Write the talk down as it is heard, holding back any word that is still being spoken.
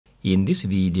In this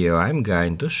video, I'm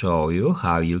going to show you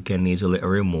how you can easily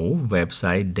remove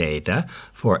website data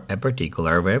for a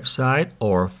particular website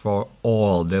or for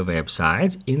all the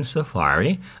websites in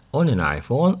Safari on an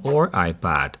iPhone or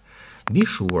iPad. Be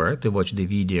sure to watch the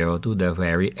video to the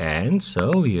very end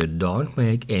so you don't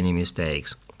make any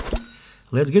mistakes.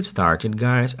 Let's get started,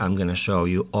 guys. I'm gonna show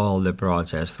you all the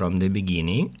process from the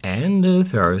beginning, and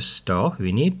first off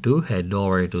we need to head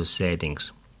over to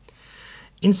settings.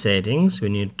 In settings we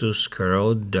need to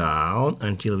scroll down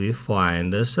until we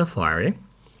find the Safari.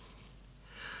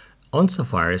 On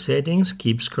Safari settings,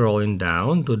 keep scrolling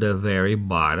down to the very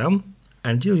bottom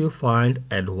until you find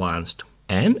advanced.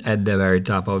 And at the very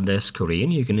top of the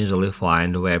screen you can easily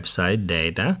find website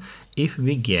data. If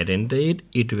we get into it,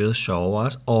 it will show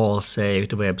us all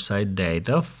saved website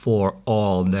data for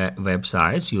all the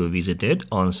websites you visited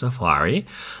on Safari,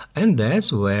 and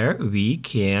that's where we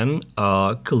can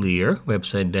clear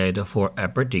website data for a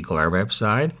particular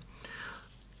website.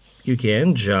 You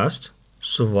can just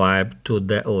swipe to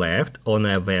the left on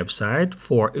a website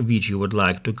for which you would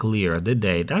like to clear the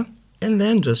data, and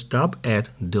then just tap at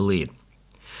delete.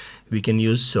 We can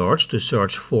use search to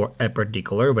search for a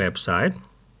particular website.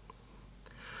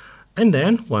 And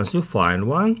then, once you find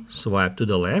one, swipe to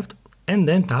the left and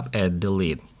then tap at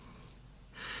delete.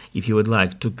 If you would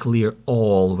like to clear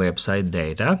all website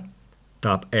data,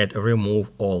 tap at remove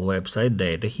all website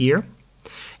data here.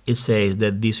 It says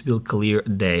that this will clear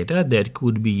data that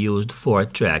could be used for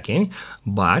tracking,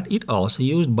 but it also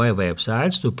used by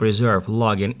websites to preserve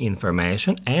login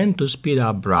information and to speed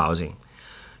up browsing.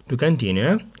 To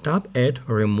continue, tap at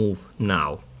remove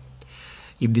now.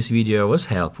 If this video was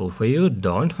helpful for you,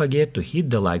 don't forget to hit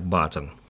the like button.